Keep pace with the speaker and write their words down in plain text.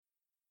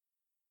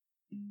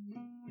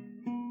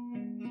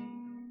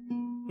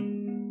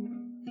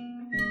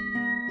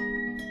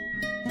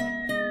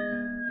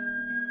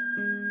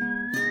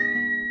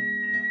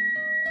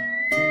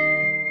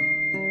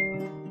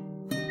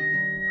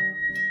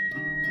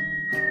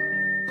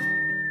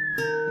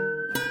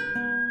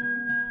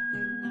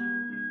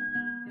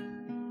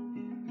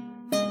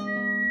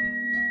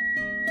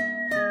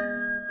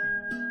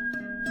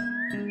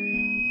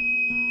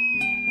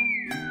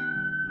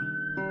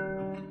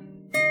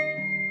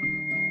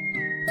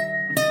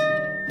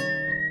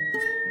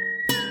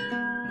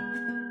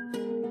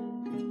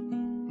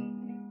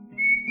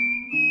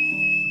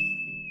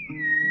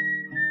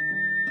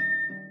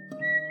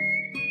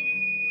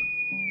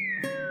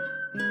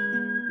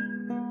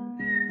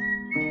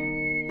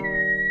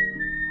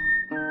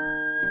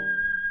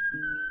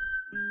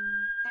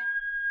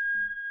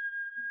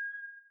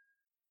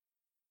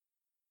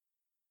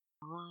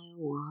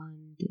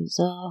choose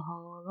a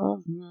hole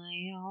of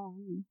my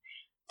own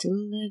to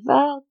live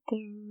out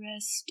the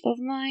rest of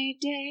my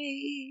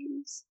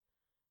days.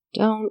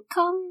 Don't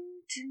come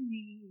to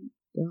me,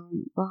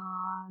 don't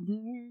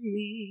bother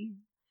me.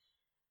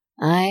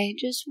 I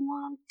just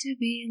want to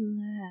be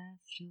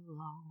left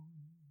alone.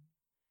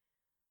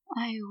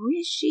 I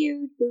wish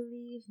you'd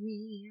believe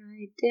me,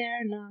 I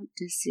dare not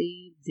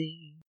deceive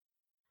thee.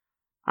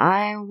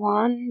 I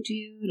want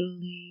you to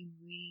leave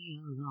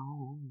me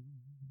alone.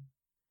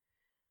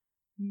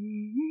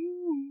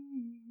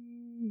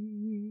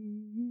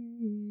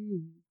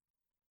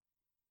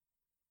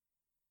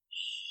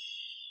 Shh.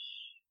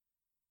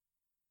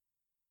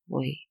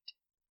 Wait.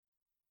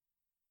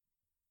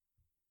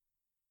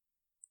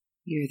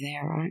 You're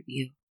there, aren't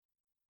you?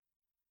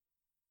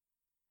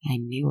 I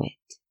knew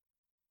it.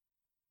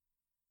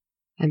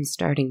 I'm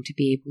starting to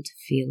be able to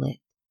feel it.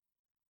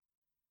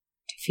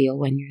 To feel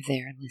when you're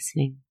there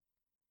listening.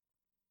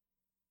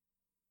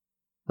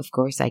 Of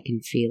course I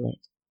can feel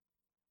it.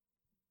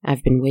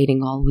 I've been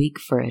waiting all week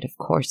for it. Of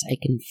course I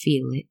can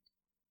feel it.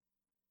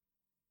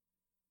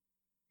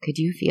 Could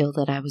you feel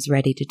that I was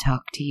ready to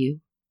talk to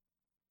you?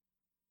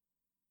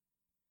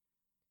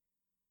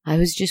 I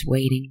was just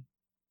waiting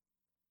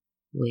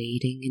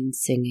and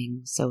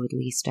singing, so at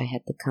least I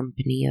had the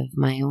company of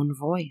my own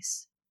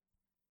voice.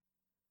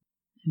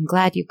 I'm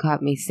glad you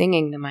caught me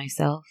singing to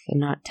myself and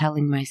not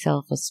telling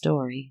myself a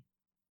story.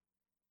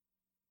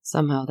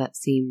 Somehow that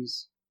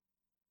seems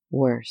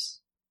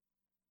worse.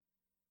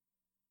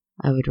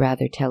 I would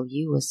rather tell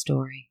you a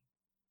story.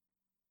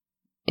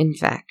 In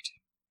fact,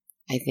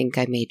 I think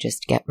I may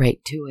just get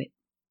right to it.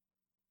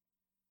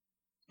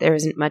 There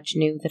isn't much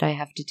new that I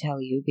have to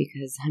tell you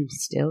because I'm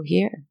still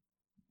here.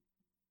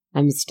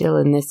 I'm still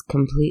in this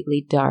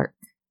completely dark,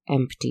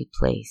 empty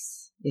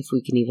place, if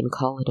we can even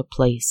call it a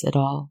place at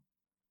all.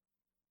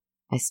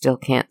 I still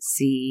can't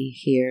see,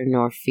 hear,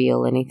 nor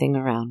feel anything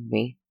around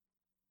me.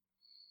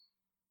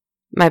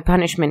 My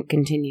punishment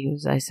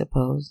continues, I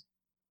suppose.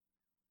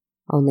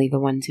 Only the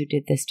ones who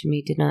did this to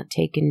me did not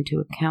take into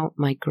account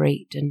my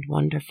great and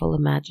wonderful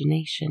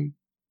imagination.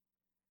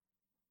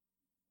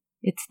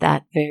 It's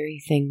that very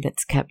thing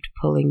that's kept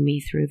pulling me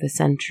through the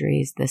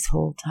centuries this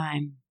whole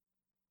time.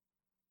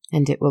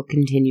 And it will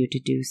continue to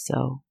do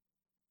so,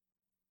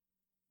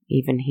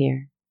 even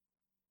here.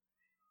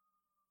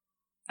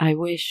 I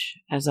wish,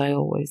 as I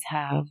always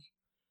have,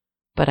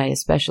 but I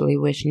especially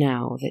wish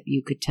now that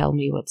you could tell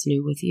me what's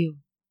new with you.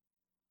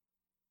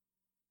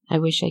 I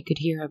wish I could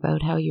hear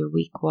about how your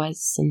week was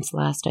since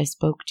last I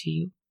spoke to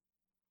you.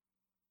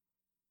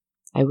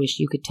 I wish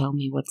you could tell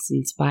me what's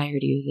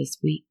inspired you this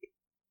week.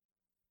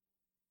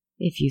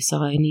 If you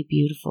saw any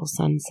beautiful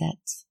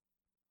sunsets,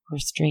 or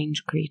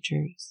strange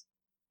creatures,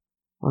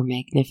 or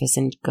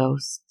magnificent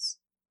ghosts.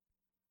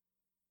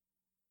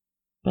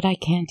 But I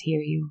can't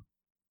hear you.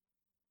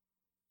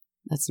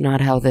 That's not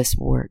how this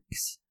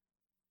works.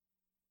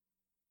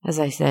 As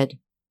I said,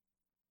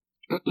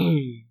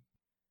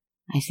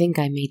 I think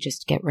I may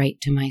just get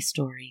right to my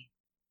story.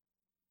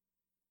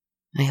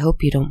 I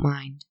hope you don't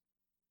mind.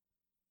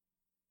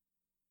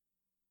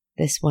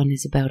 This one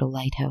is about a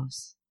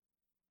lighthouse.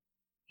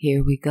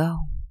 Here we go.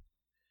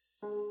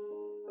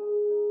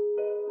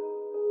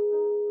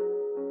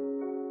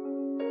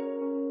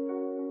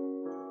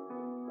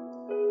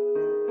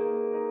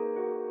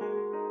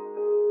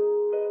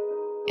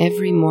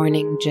 Every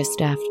morning,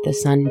 just after the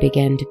sun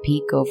began to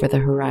peek over the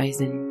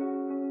horizon,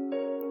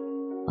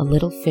 a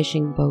little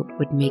fishing boat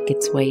would make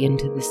its way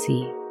into the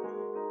sea.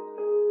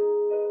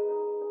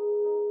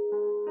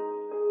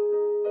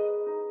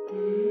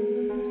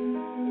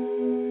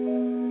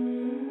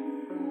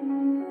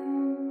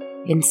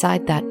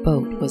 Inside that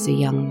boat was a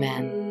young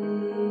man,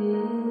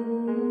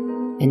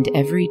 and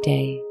every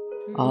day,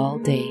 all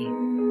day,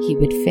 he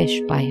would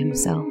fish by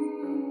himself.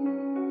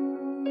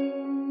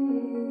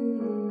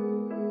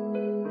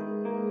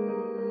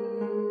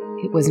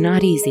 It was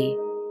not easy.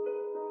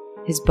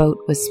 His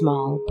boat was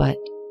small, but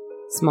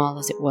small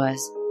as it was,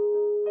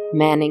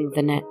 manning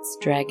the nets,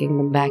 dragging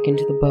them back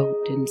into the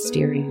boat, and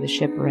steering the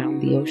ship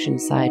around the ocean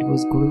side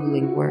was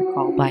grueling work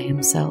all by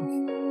himself.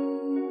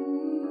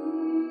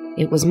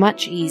 It was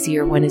much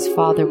easier when his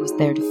father was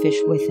there to fish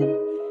with him,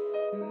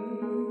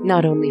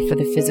 not only for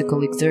the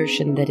physical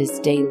exertion that his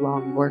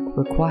day-long work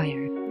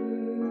required,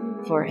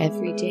 for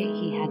every day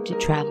he had to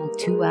travel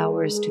 2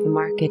 hours to the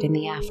market in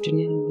the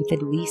afternoon with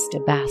at least a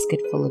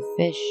basket full of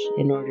fish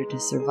in order to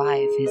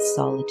survive his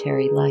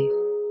solitary life.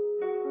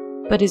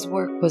 But his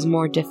work was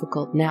more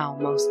difficult now,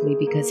 mostly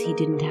because he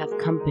didn't have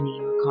company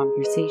or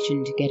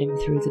conversation to get him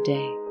through the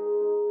day.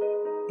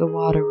 The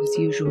water was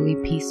usually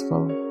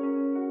peaceful,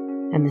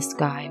 and the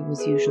sky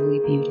was usually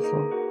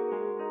beautiful.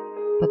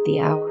 But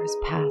the hours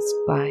passed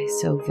by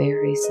so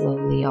very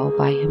slowly all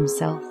by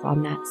himself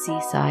on that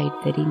seaside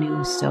that he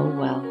knew so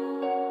well.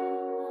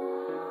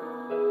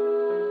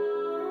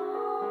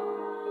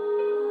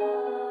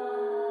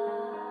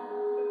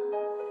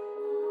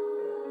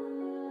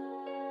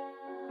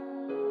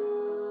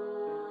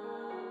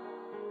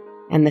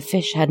 And the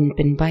fish hadn't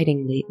been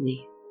biting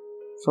lately,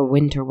 for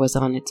winter was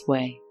on its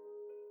way.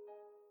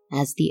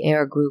 As the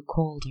air grew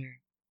colder,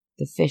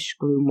 the fish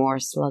grew more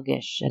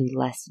sluggish and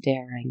less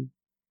daring,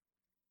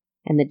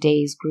 and the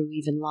days grew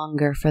even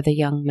longer for the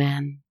young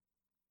man.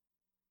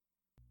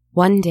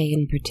 One day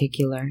in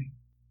particular,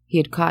 he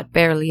had caught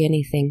barely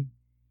anything,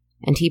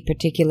 and he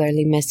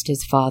particularly missed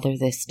his father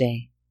this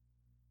day.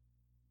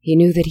 He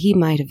knew that he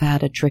might have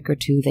had a trick or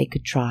two they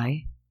could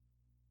try,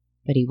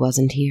 but he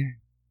wasn't here.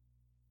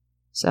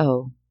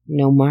 So,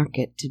 no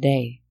market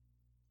today.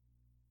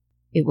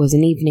 It was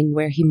an evening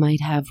where he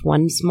might have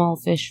one small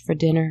fish for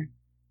dinner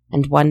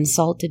and one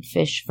salted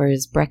fish for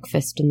his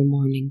breakfast in the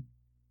morning.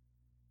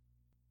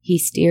 He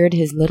steered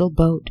his little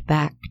boat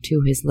back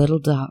to his little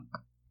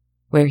dock,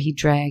 where he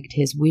dragged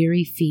his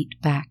weary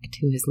feet back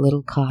to his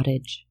little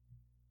cottage,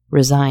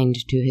 resigned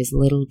to his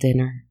little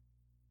dinner.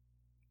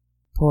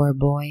 Poor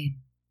boy,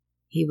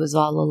 he was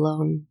all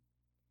alone,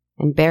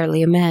 and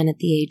barely a man at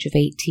the age of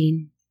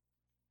 18.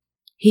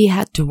 He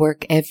had to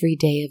work every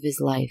day of his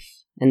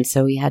life, and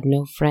so he had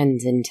no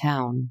friends in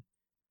town.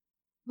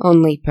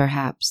 Only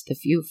perhaps the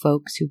few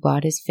folks who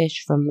bought his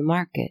fish from the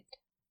market,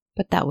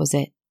 but that was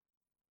it.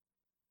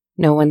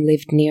 No one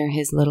lived near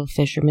his little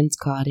fisherman's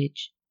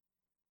cottage.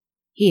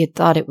 He had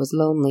thought it was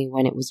lonely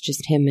when it was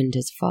just him and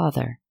his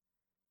father,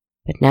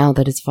 but now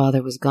that his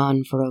father was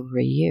gone for over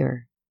a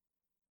year,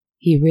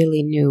 he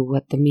really knew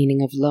what the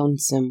meaning of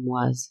lonesome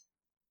was.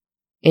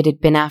 It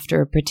had been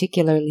after a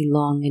particularly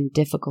long and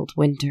difficult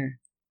winter,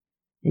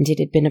 and it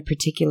had been a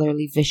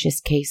particularly vicious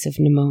case of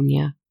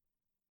pneumonia.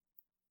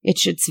 It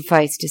should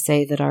suffice to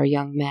say that our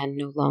young man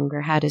no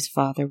longer had his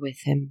father with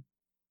him.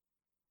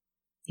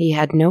 He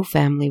had no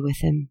family with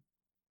him.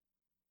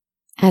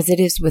 As it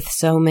is with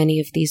so many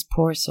of these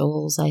poor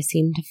souls I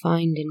seem to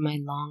find in my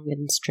long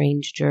and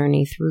strange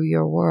journey through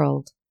your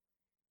world,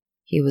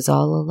 he was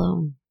all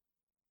alone.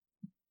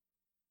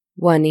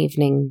 One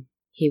evening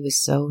he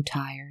was so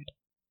tired,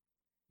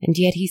 and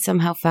yet he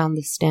somehow found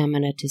the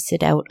stamina to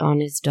sit out on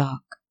his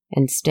dock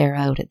and stare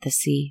out at the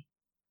sea.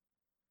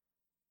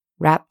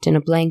 Wrapped in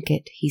a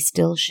blanket, he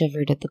still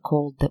shivered at the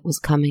cold that was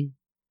coming.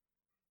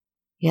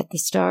 Yet the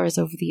stars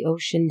over the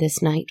ocean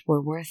this night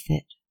were worth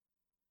it.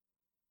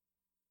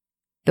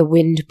 The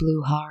wind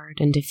blew hard,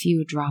 and a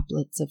few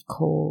droplets of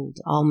cold,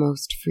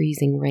 almost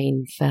freezing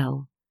rain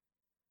fell,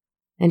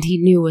 and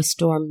he knew a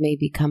storm may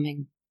be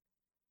coming.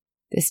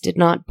 This did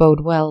not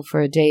bode well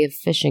for a day of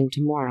fishing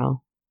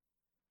tomorrow.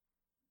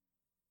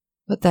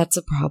 But that's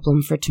a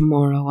problem for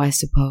tomorrow, I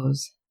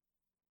suppose,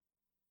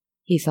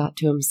 he thought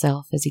to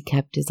himself as he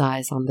kept his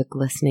eyes on the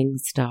glistening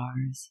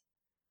stars,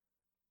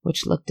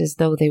 which looked as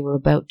though they were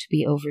about to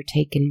be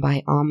overtaken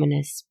by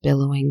ominous,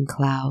 billowing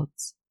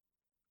clouds.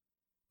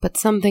 But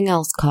something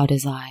else caught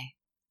his eye.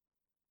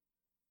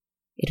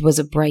 It was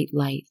a bright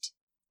light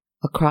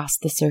across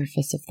the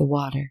surface of the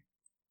water.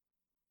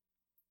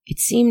 It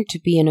seemed to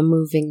be in a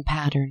moving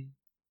pattern.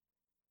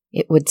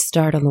 It would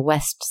start on the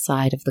west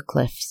side of the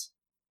cliffs,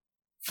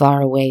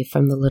 far away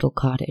from the little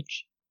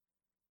cottage,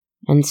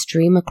 and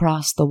stream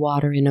across the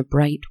water in a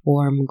bright,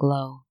 warm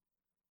glow,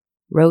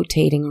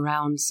 rotating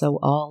around so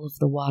all of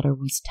the water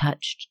was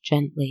touched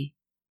gently.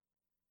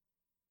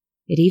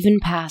 It even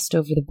passed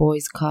over the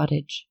boy's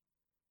cottage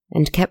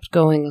and kept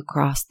going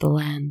across the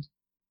land.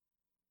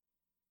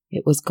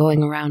 It was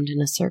going around in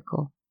a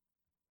circle.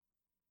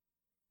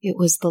 It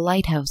was the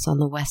lighthouse on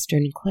the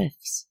western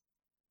cliffs,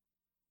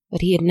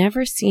 but he had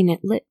never seen it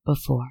lit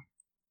before.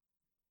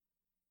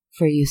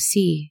 For you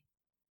see,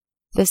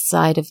 this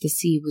side of the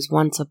sea was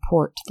once a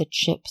port that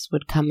ships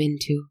would come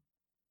into,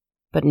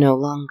 but no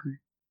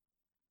longer.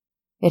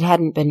 It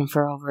hadn't been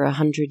for over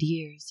 100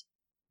 years.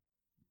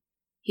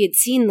 He had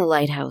seen the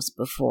lighthouse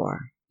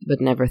before, but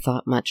never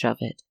thought much of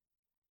it.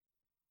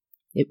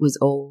 It was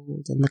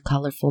old, and the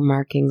colorful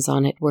markings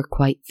on it were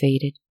quite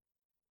faded.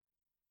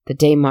 The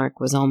day mark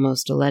was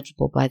almost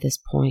illegible by this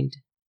point,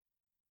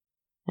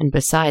 and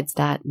besides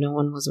that, no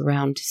one was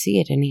around to see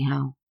it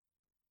anyhow.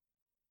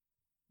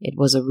 It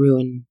was a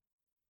ruin,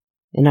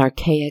 an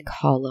archaic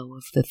hollow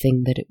of the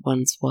thing that it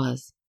once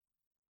was.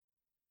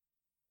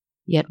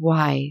 Yet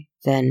why,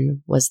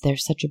 then, was there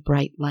such a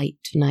bright light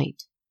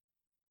tonight?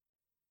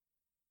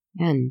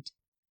 And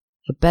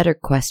a better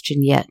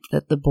question yet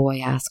that the boy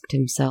asked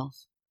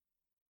himself: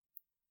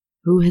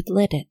 who had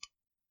lit it?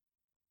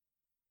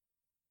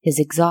 His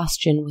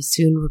exhaustion was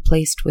soon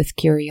replaced with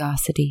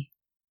curiosity.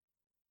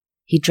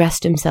 He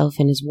dressed himself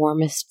in his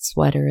warmest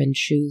sweater and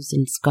shoes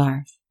and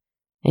scarf,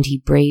 and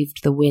he braved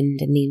the wind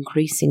and the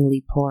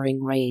increasingly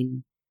pouring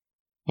rain,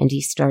 and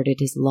he started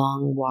his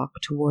long walk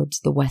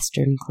towards the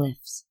western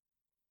cliffs.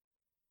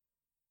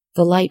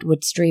 The light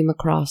would stream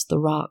across the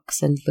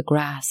rocks and the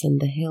grass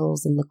and the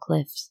hills and the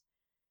cliffs,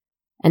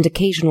 and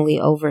occasionally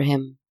over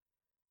him,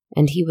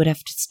 and he would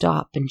have to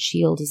stop and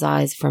shield his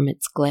eyes from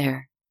its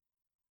glare.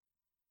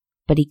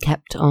 But he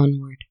kept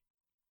onward.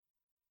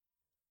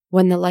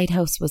 When the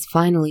lighthouse was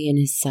finally in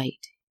his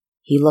sight,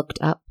 he looked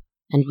up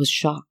and was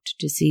shocked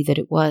to see that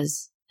it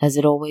was, as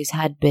it always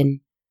had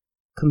been,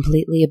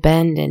 completely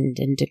abandoned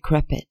and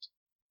decrepit,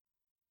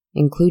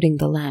 including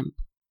the lamp.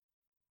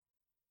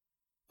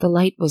 The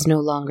light was no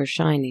longer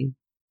shining.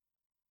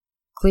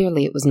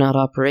 Clearly it was not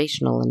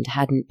operational and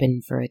hadn't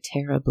been for a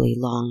terribly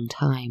long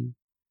time.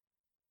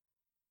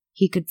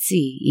 He could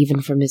see,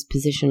 even from his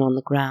position on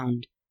the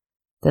ground,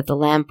 that the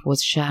lamp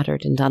was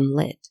shattered and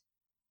unlit.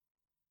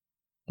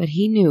 But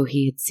he knew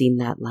he had seen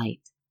that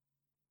light.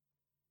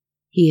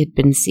 He had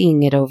been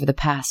seeing it over the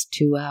past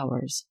 2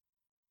 hours.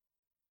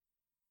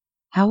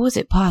 How was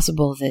it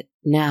possible that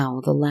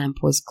now the lamp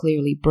was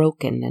clearly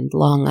broken and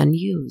long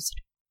unused?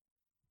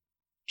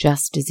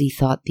 Just as he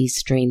thought these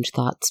strange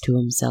thoughts to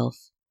himself,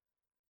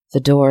 the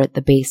door at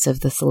the base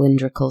of the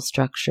cylindrical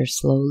structure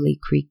slowly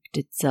creaked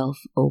itself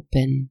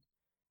open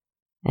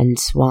and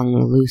swung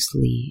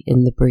loosely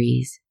in the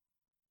breeze.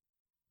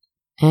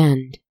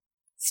 And,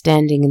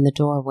 standing in the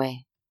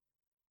doorway,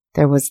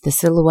 there was the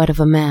silhouette of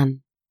a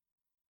man.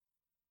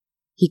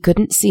 He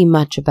couldn't see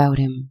much about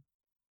him,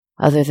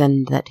 other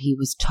than that he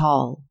was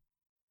tall.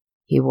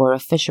 He wore a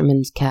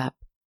fisherman's cap,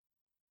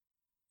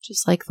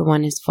 just like the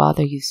one his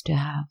father used to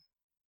have,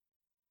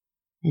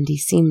 and he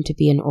seemed to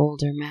be an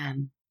older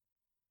man.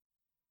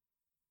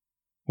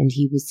 And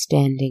he was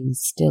standing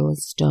still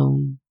as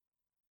stone,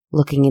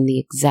 looking in the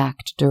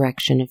exact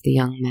direction of the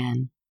young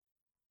man.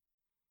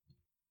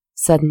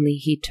 Suddenly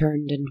he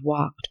turned and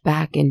walked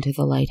back into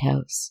the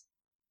lighthouse,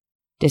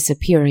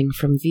 disappearing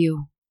from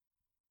view.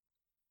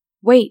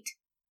 "Wait!"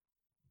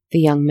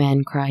 the young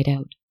man cried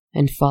out,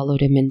 and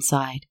followed him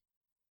inside.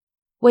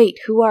 "Wait,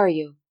 who are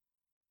you?"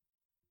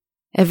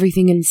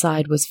 Everything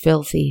inside was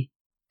filthy,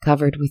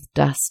 covered with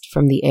dust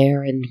from the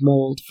air and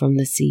mold from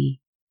the sea.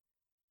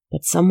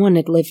 But someone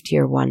had lived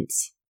here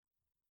once,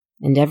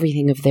 and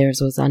everything of theirs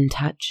was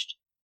untouched.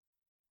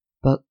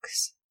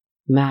 Books,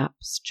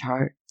 maps,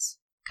 charts,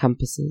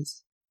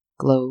 compasses,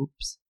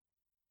 globes,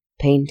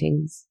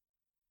 paintings,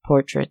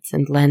 portraits,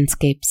 and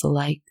landscapes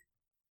alike.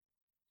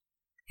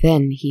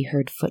 Then he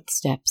heard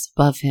footsteps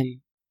above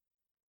him.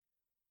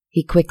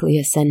 He quickly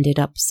ascended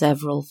up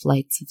several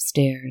flights of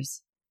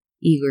stairs,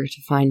 eager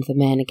to find the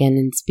man again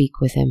and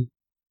speak with him.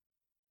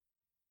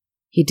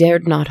 He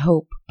dared not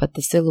hope, but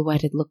the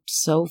silhouette had looked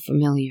so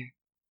familiar.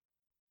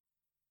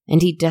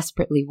 And he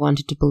desperately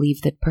wanted to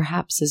believe that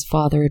perhaps his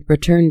father had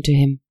returned to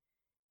him,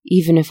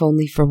 even if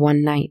only for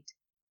one night,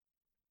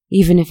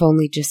 even if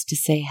only just to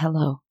say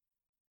hello,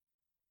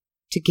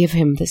 to give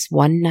him this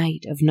one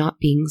night of not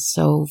being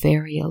so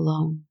very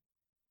alone.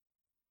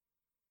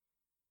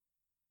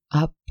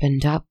 Up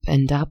and up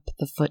and up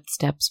the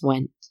footsteps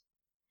went,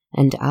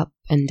 and up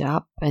and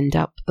up and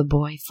up the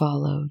boy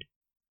followed.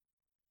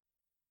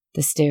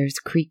 The stairs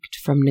creaked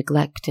from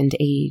neglect and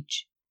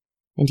age,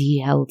 and he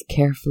held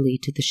carefully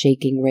to the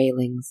shaking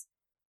railings,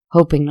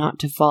 hoping not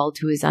to fall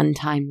to his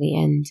untimely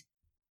end.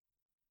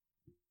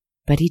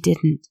 But he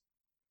didn't.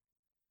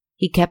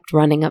 He kept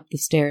running up the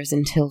stairs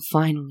until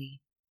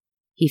finally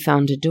he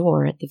found a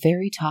door at the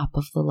very top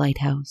of the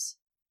lighthouse.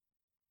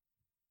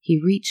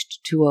 He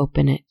reached to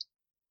open it,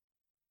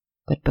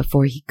 but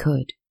before he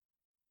could,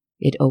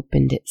 it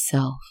opened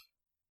itself.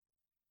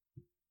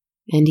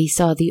 And he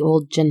saw the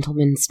old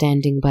gentleman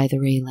standing by the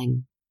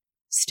railing,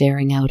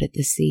 staring out at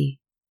the sea.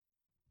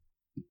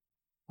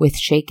 With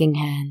shaking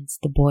hands,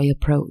 the boy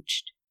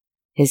approached,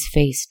 his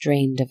face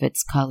drained of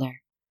its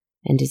color,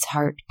 and his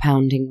heart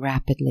pounding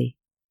rapidly.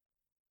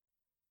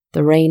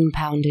 The rain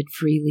pounded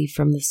freely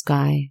from the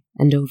sky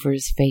and over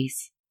his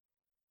face,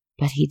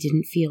 but he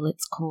didn't feel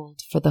its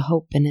cold for the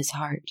hope in his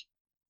heart.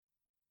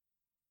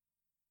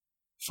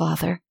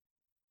 "Father,"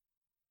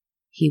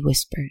 he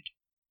whispered.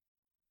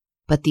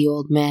 But the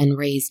old man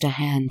raised a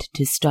hand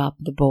to stop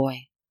the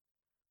boy,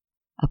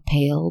 a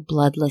pale,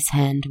 bloodless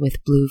hand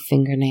with blue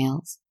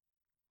fingernails.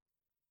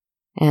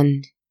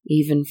 And,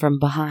 even from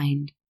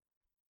behind,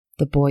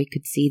 the boy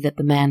could see that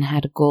the man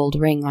had a gold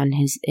ring on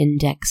his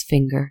index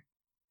finger.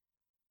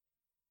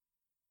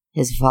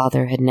 His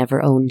father had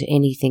never owned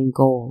anything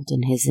gold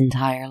in his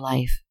entire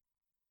life.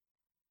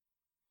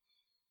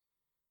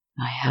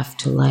 "I have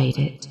to light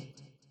it,"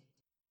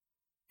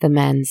 the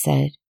man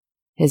said,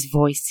 his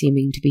voice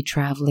seeming to be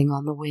traveling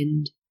on the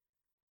wind,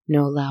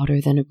 no louder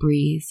than a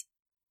breeze.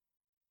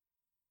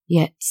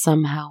 Yet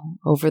somehow,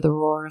 over the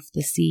roar of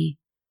the sea,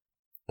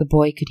 the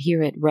boy could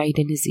hear it right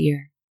in his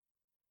ear.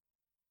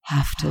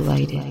 "Have to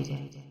light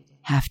it.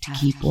 Have to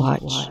keep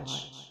watch.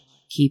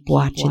 Keep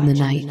watch in the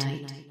night.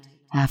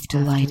 Have to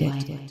light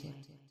it."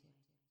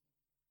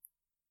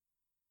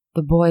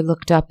 The boy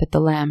looked up at the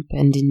lamp,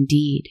 and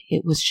indeed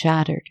it was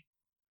shattered.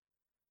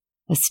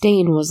 A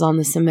stain was on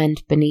the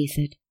cement beneath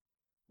it,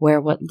 where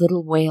what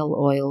little whale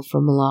oil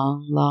from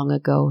long, long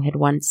ago had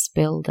once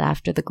spilled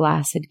after the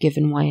glass had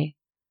given way.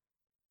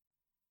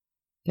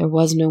 There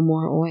was no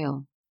more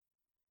oil.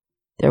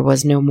 There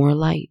was no more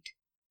light.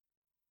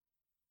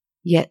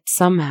 Yet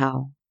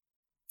somehow,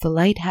 the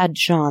light had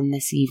shone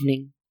this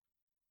evening,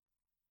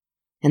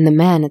 and the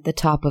man at the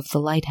top of the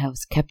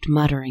lighthouse kept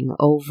muttering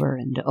over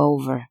and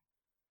over,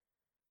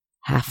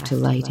 "Have to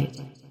light it.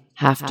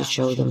 Have to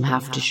show them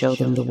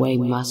the way,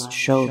 must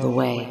show the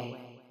way."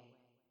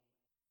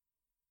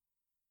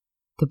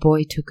 The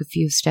boy took a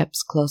few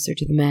steps closer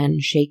to the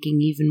man,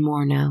 shaking even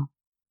more now.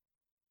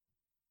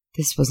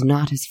 This was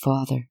not his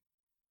father.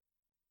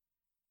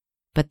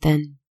 But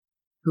then,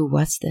 who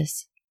was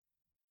this?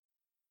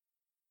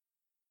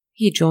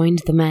 He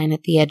joined the man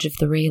at the edge of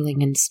the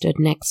railing and stood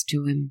next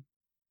to him.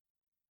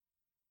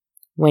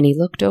 When he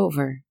looked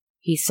over,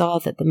 he saw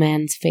that the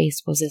man's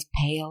face was as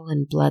pale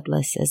and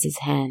bloodless as his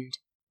hand.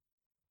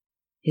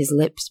 His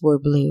lips were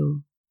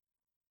blue,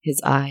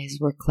 his eyes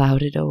were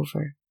clouded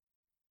over,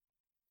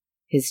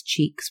 his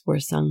cheeks were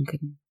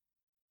sunken.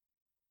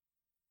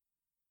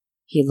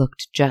 He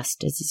looked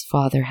just as his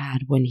father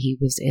had when he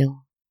was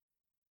ill.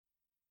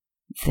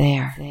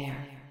 There.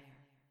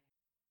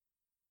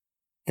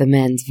 The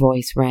man's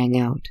voice rang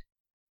out,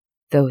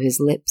 though his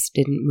lips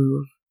didn't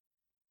move.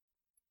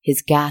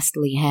 His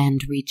ghastly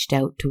hand reached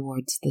out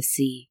towards the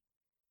sea,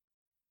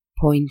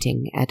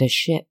 pointing at a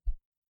ship.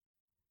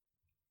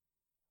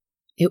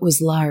 It was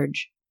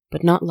large,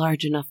 but not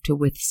large enough to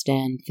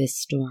withstand this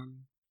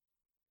storm.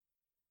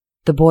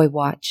 The boy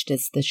watched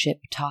as the ship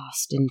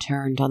tossed and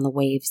turned on the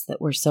waves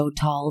that were so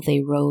tall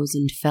they rose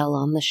and fell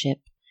on the ship,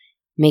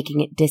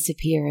 making it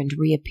disappear and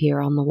reappear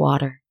on the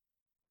water.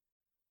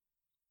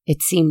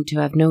 It seemed to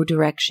have no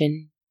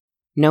direction,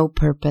 no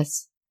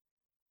purpose,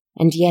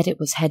 and yet it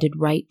was headed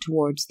right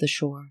towards the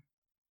shore.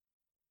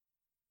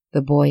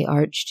 The boy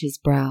arched his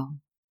brow,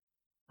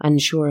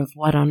 unsure of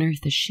what on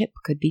earth a ship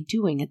could be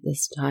doing at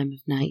this time of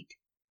night,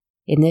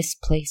 in this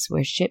place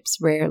where ships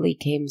rarely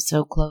came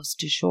so close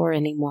to shore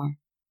anymore.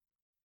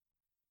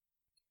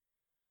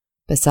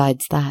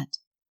 Besides that,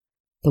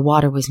 the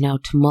water was now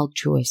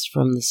tumultuous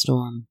from the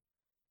storm,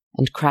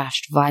 and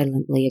crashed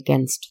violently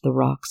against the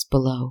rocks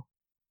below.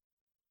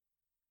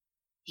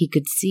 He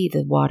could see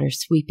the water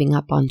sweeping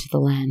up onto the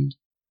land,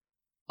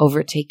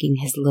 overtaking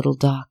his little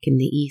dock in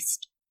the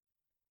east.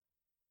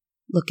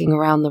 Looking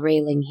around the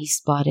railing, he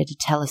spotted a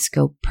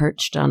telescope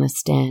perched on a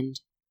stand,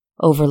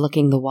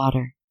 overlooking the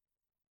water,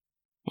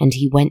 and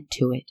he went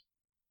to it.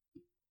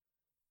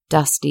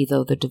 Dusty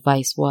though the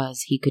device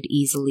was, he could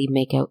easily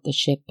make out the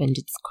ship and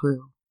its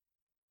crew.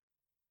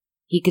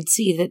 He could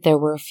see that there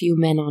were a few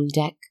men on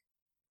deck,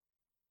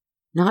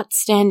 not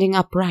standing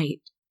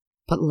upright,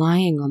 but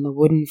lying on the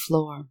wooden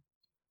floor,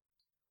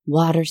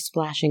 water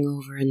splashing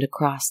over and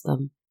across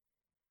them,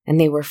 and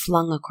they were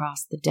flung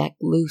across the deck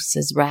loose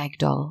as rag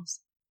dolls.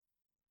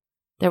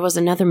 There was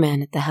another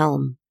man at the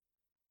helm,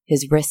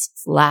 his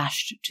wrists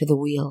lashed to the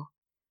wheel,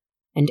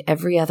 and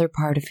every other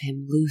part of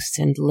him loose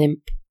and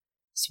limp,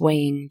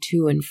 swaying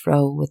to and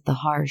fro with the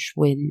harsh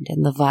wind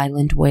and the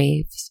violent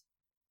waves.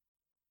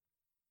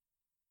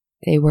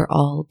 They were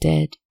all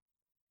dead.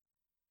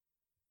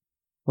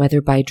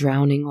 Whether by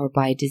drowning or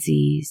by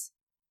disease,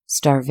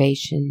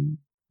 starvation,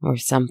 or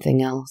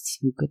something else,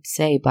 who could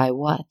say by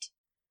what?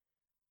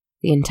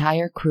 The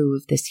entire crew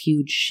of this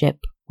huge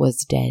ship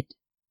was dead,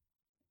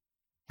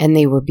 and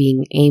they were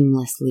being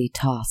aimlessly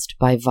tossed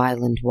by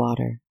violent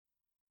water.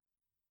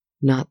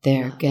 Not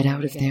there, get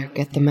out of there,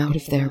 get them out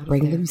of there,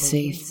 bring them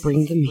safe,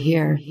 bring them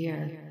here.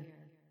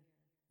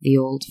 The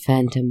old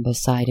phantom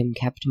beside him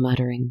kept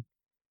muttering,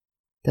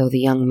 though the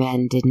young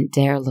man didn't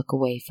dare look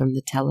away from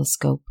the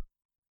telescope.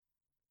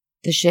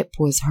 The ship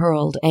was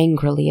hurled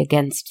angrily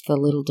against the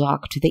little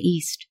dock to the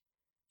east,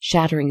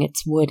 shattering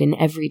its wood in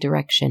every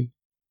direction.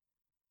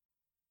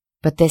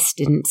 But this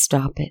didn't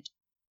stop it.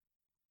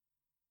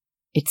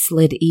 It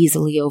slid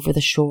easily over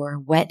the shore,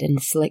 wet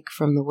and slick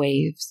from the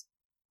waves.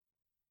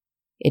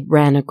 It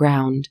ran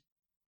aground,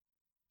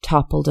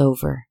 toppled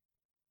over,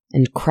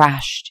 and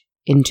crashed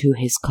into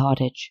his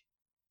cottage.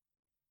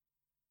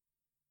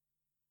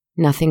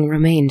 Nothing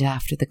remained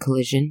after the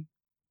collision.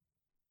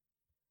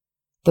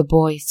 The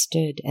boy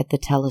stood at the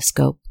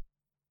telescope,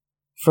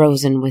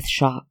 frozen with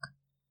shock.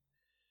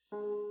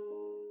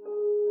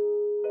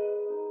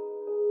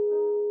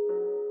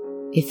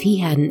 If he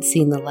hadn't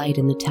seen the light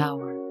in the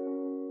tower,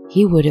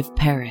 he would have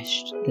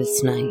perished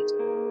this night.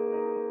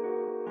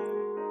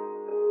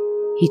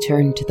 He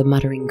turned to the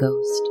muttering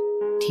ghost,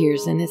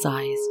 tears in his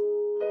eyes,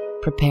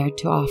 prepared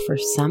to offer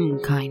some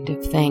kind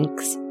of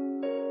thanks.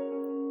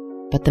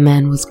 But the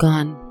man was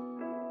gone.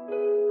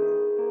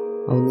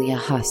 Only a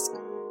husk,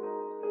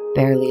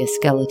 barely a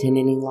skeleton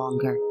any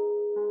longer,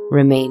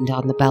 remained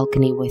on the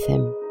balcony with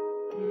him,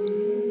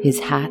 his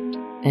hat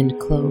and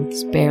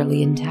clothes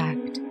barely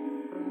intact.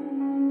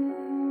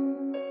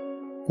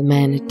 The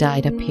man had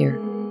died up here.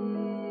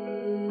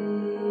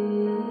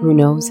 Who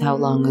knows how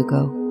long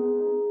ago?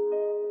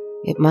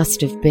 It must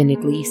have been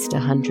at least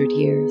 100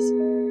 years.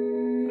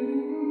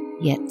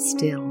 Yet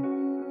still,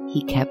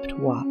 he kept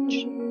watch.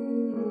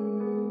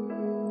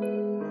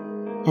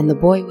 And the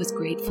boy was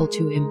grateful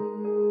to him.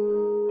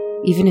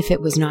 Even if it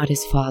was not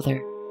his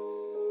father,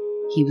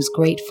 he was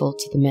grateful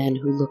to the man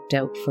who looked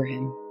out for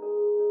him.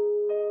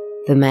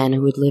 The man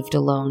who had lived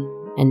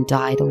alone and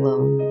died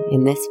alone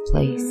in this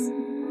place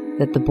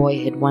that the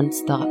boy had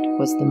once thought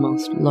was the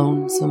most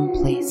lonesome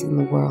place in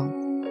the world.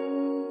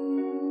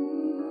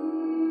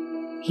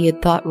 He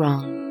had thought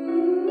wrong.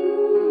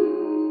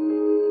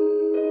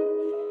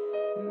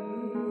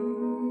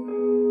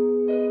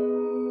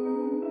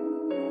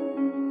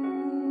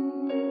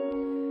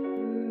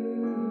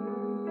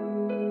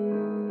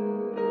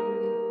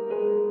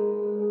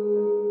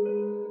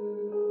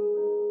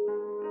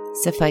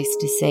 Suffice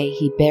to say,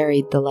 he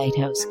buried the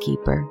lighthouse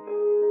keeper.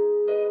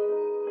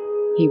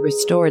 He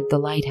restored the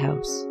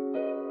lighthouse.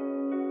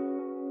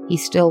 He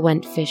still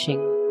went fishing,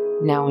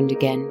 now and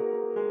again.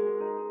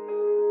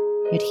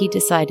 But he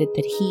decided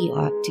that he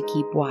ought to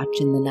keep watch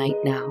in the night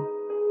now,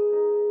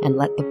 and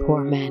let the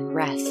poor man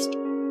rest,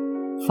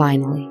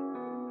 finally.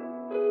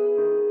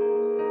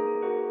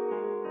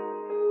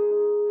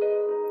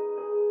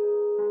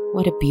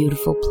 What a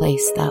beautiful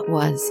place that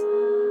was.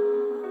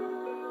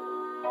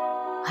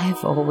 I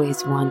have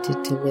always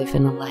wanted to live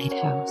in a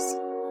lighthouse.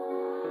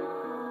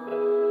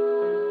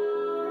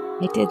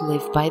 I did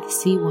live by the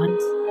sea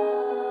once.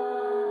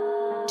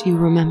 Do you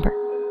remember?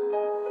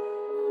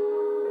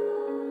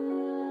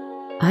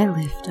 I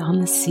lived on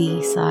the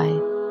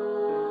seaside,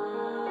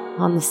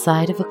 on the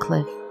side of a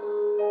cliff.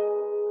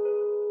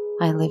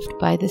 I lived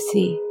by the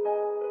sea.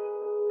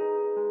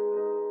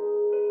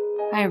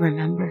 I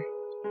remember.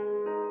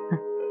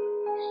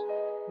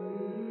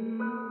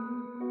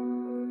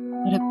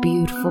 What a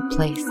beautiful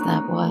place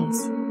that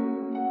was.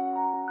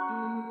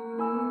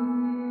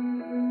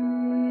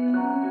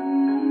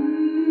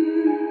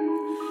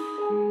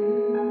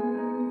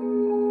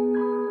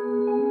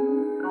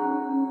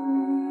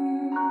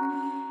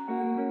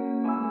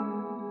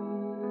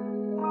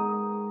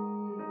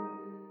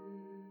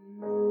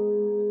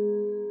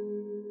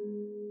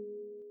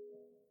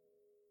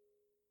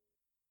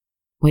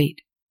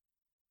 Wait.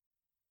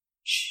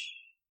 Shh.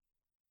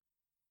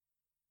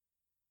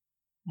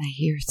 I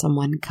hear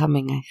someone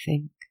coming, I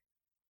think.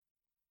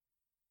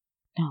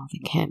 No, they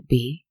can't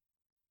be.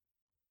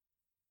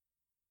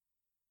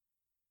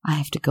 I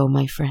have to go,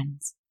 my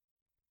friends.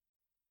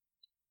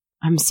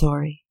 I'm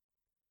sorry.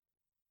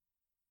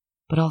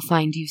 But I'll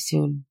find you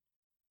soon,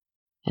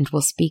 and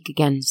we'll speak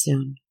again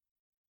soon.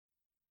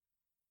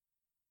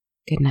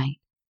 Good night.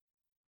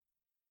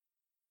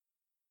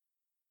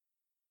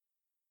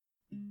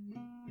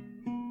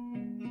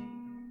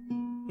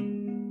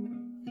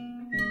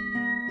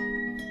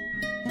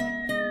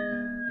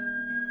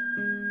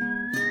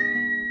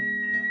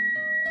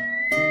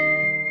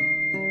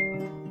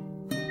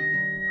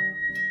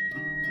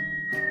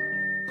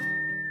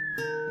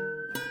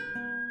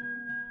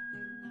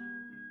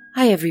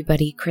 Hi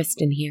everybody,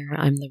 Kristen here.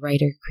 I'm the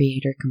writer,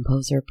 creator,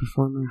 composer,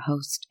 performer,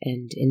 host,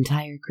 and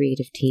entire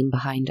creative team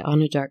behind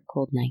On a Dark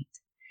Cold Night.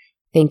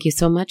 Thank you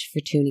so much for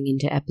tuning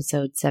into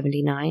episode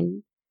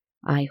 79.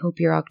 I hope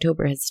your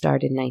October has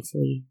started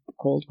nicely. The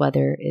cold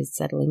weather is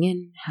settling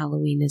in,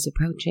 Halloween is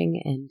approaching,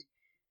 and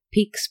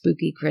peak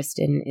spooky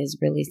Kristen is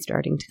really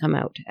starting to come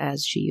out,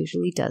 as she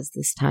usually does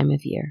this time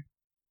of year.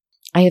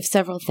 I have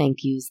several thank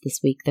yous this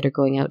week that are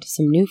going out to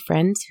some new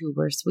friends who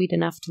were sweet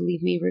enough to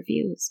leave me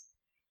reviews.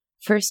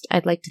 First,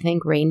 I'd like to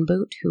thank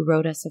Rainboot, who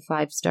wrote us a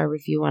 5-star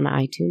review on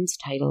iTunes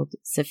titled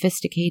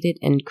Sophisticated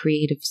and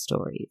Creative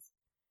Stories.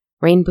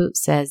 Rainboot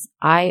says,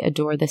 I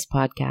adore this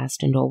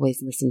podcast and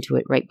always listen to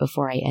it right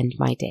before I end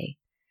my day.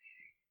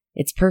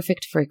 It's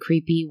perfect for a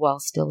creepy while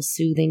still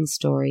soothing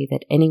story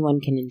that anyone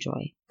can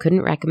enjoy.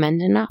 Couldn't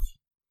recommend enough.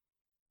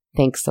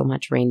 Thanks so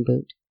much,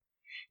 Rainboot.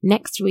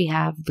 Next, we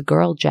have The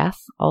Girl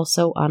Jeff,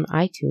 also on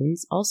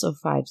iTunes, also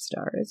 5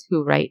 stars,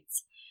 who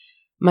writes,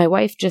 My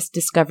wife just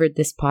discovered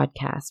this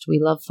podcast. We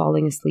love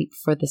falling asleep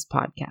for this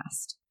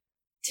podcast.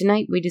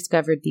 Tonight we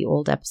discovered the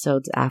old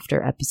episodes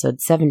after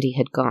episode 70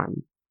 had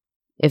gone.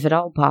 If at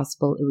all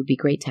possible, it would be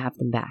great to have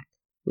them back.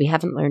 We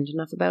haven't learned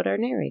enough about our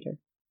narrator.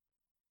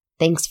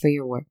 Thanks for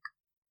your work.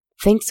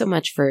 Thanks so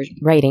much for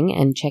writing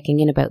and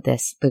checking in about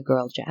this, The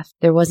Girl Jeff.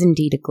 There was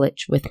indeed a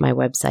glitch with my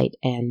website,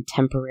 and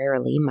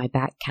temporarily my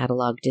back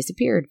catalog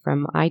disappeared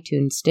from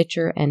iTunes,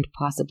 Stitcher, and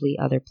possibly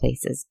other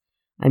places.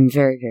 I'm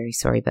very, very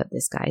sorry about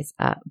this, guys,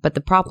 but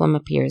the problem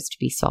appears to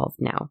be solved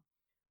now.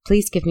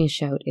 Please give me a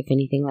shout if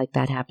anything like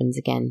that happens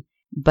again.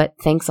 But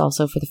thanks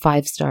also for the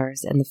 5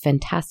 stars and the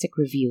fantastic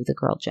review, The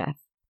Girl Jeff.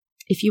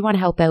 If you want to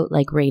help out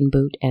like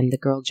Rainboot and The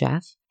Girl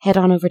Jeff, head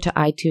on over to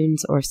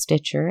iTunes or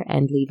Stitcher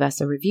and leave us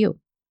a review.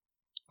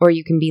 Or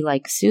you can be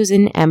like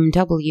Susan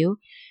M.W.,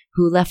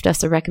 who left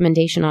us a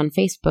recommendation on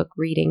Facebook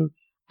reading,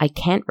 I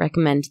can't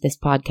recommend this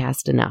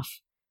podcast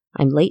enough.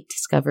 I'm late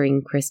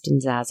discovering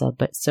Kristen Zaza,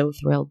 but so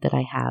thrilled that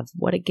I have.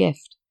 What a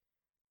gift.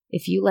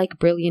 If you like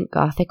brilliant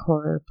gothic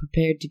horror,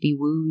 prepared to be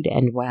wooed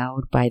and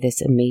wowed by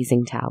this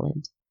amazing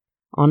talent.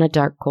 On a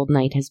Dark Cold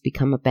Night has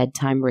become a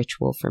bedtime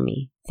ritual for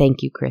me.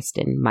 Thank you,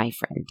 Kristen, my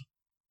friend.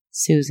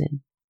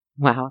 Susan.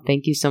 Wow,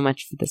 thank you so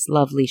much for this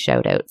lovely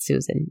shout out,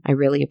 Susan. I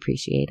really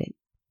appreciate it.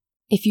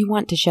 If you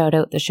want to shout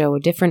out the show a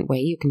different way,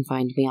 you can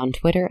find me on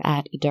Twitter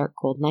at Dark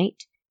Cold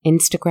Night,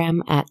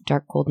 Instagram at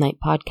Dark Cold Night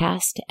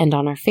Podcast, and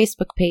on our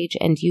Facebook page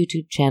and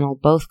YouTube channel,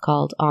 both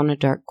called On a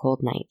Dark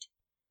Cold Night.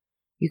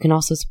 You can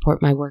also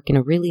support my work in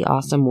a really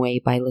awesome way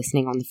by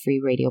listening on the free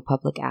Radio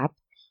Public app,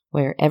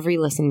 where every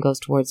listen goes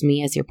towards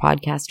me as your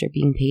podcaster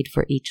being paid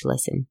for each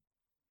listen.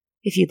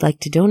 If you'd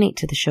like to donate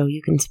to the show,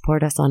 you can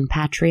support us on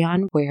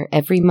Patreon, where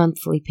every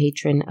monthly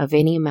patron of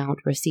any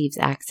amount receives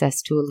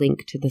access to a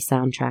link to the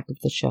soundtrack of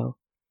the show.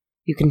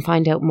 You can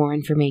find out more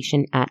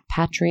information at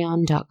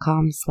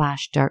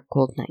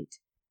patreon.com/darkcoldnight.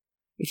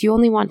 If you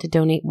only want to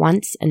donate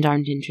once and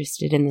aren't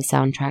interested in the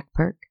soundtrack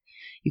perk,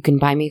 you can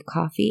buy me a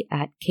coffee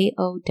at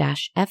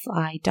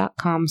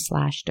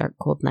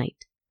ko-fi.com/darkcoldnight.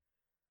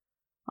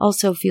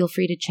 Also, feel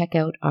free to check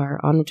out our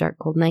On a Dark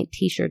Cold Night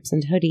t-shirts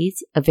and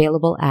hoodies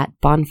available at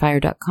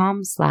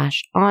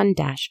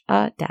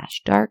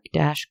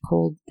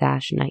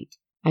bonfire.com/on-a-dark-cold-night.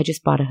 I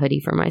just bought a hoodie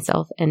for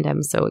myself and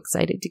I'm so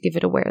excited to give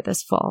it a wear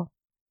this fall.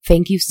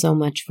 Thank you so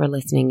much for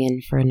listening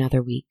in for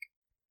another week.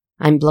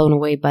 I'm blown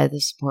away by the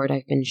support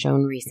I've been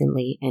shown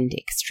recently and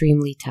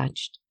extremely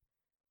touched.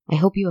 I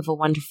hope you have a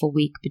wonderful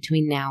week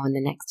between now and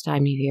the next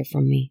time you hear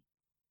from me.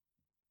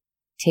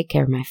 Take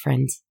care, my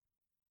friends.